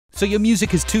So your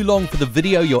music is too long for the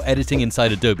video you're editing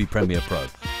inside Adobe Premiere Pro.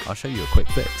 I'll show you a quick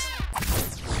fix.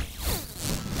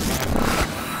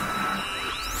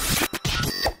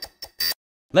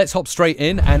 Let's hop straight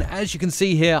in, and as you can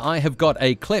see here, I have got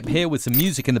a clip here with some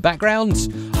music in the background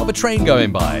of a train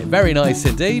going by. Very nice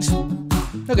indeed.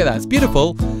 Look at that, it's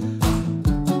beautiful.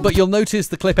 But you'll notice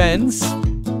the clip ends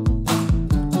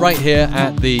right here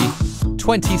at the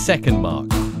 20-second mark.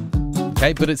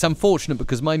 Okay, but it's unfortunate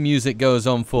because my music goes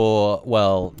on for,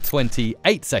 well,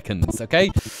 28 seconds,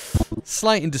 okay?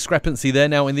 Slight indiscrepancy there.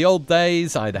 Now, in the old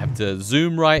days, I'd have to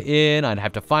zoom right in, I'd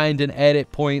have to find an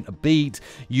edit point, a beat,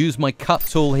 use my cut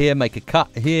tool here, make a cut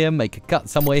here, make a cut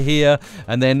somewhere here,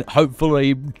 and then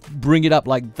hopefully bring it up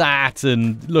like that,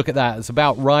 and look at that, it's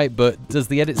about right, but does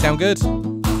the edit sound good?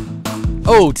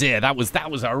 Oh dear, that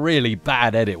was a really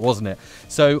bad edit, wasn't it?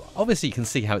 So obviously you can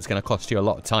see how it's going to cost you a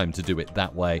lot of time to do it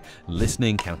that way.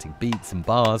 Listening, counting beats and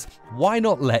bars. Why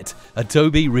not let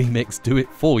Adobe Remix do it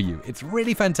for you? It's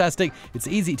really fantastic. It's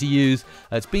easy to use.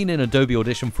 It's been in Adobe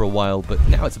Audition for a while, but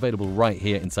now it's available right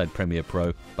here inside Premiere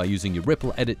Pro by using your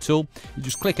Ripple Edit tool. You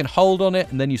just click and hold on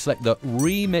it, and then you select the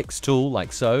Remix tool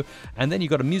like so, and then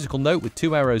you've got a musical note with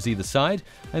 2 arrows either side,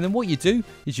 and then what you do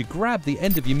is you grab the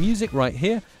end of your music right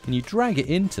here and you drag it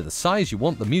into the size you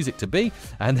want the music to be,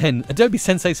 and then Adobe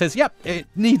Sensei says, yep, it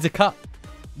needs a cut.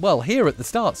 Well, here at the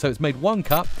start, so it's made one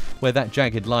cut where that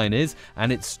jagged line is,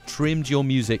 and it's trimmed your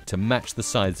music to match the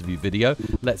size of your video.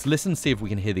 Let's listen, see if we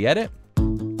can hear the edit.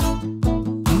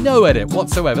 No edit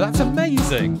whatsoever. That's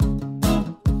amazing.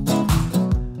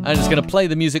 I'm just going to play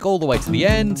the music all the way to the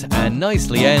end, and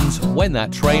nicely ends when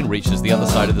that train reaches the other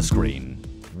side of the screen.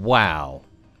 Wow.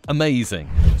 Amazing.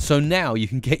 So now you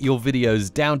can get your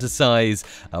videos down to size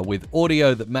with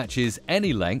audio that matches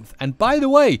any length. And by the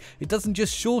way, it doesn't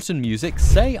just shorten music.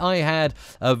 Say I had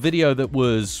a video that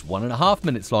was 1.5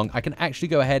 minutes long, I can actually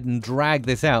go ahead and drag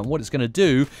this out. And what it's going to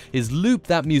do is loop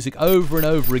that music over and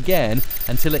over again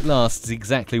until it lasts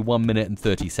exactly 1 minute and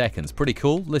 30 seconds. Pretty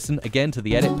cool. Listen again to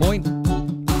the edit point.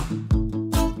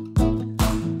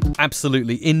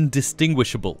 Absolutely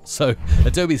indistinguishable. So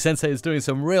Adobe Sensei is doing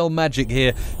some real magic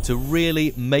here to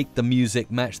really make the music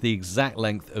match the exact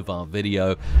length of our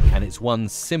video, and it's one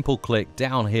simple click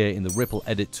down here in the Ripple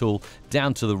Edit tool,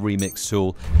 down to the Remix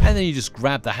tool, and then you just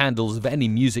grab the handles of any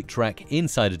music track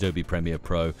inside Adobe Premiere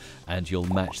Pro and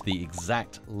you'll match the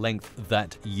exact length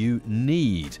that you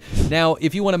need. Now,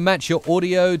 if you want to match your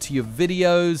audio to your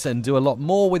videos and do a lot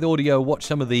more with audio, watch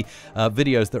some of the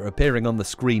videos that are appearing on the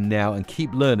screen now and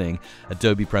keep learning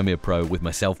Adobe Premiere Pro with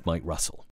myself, Mike Russell.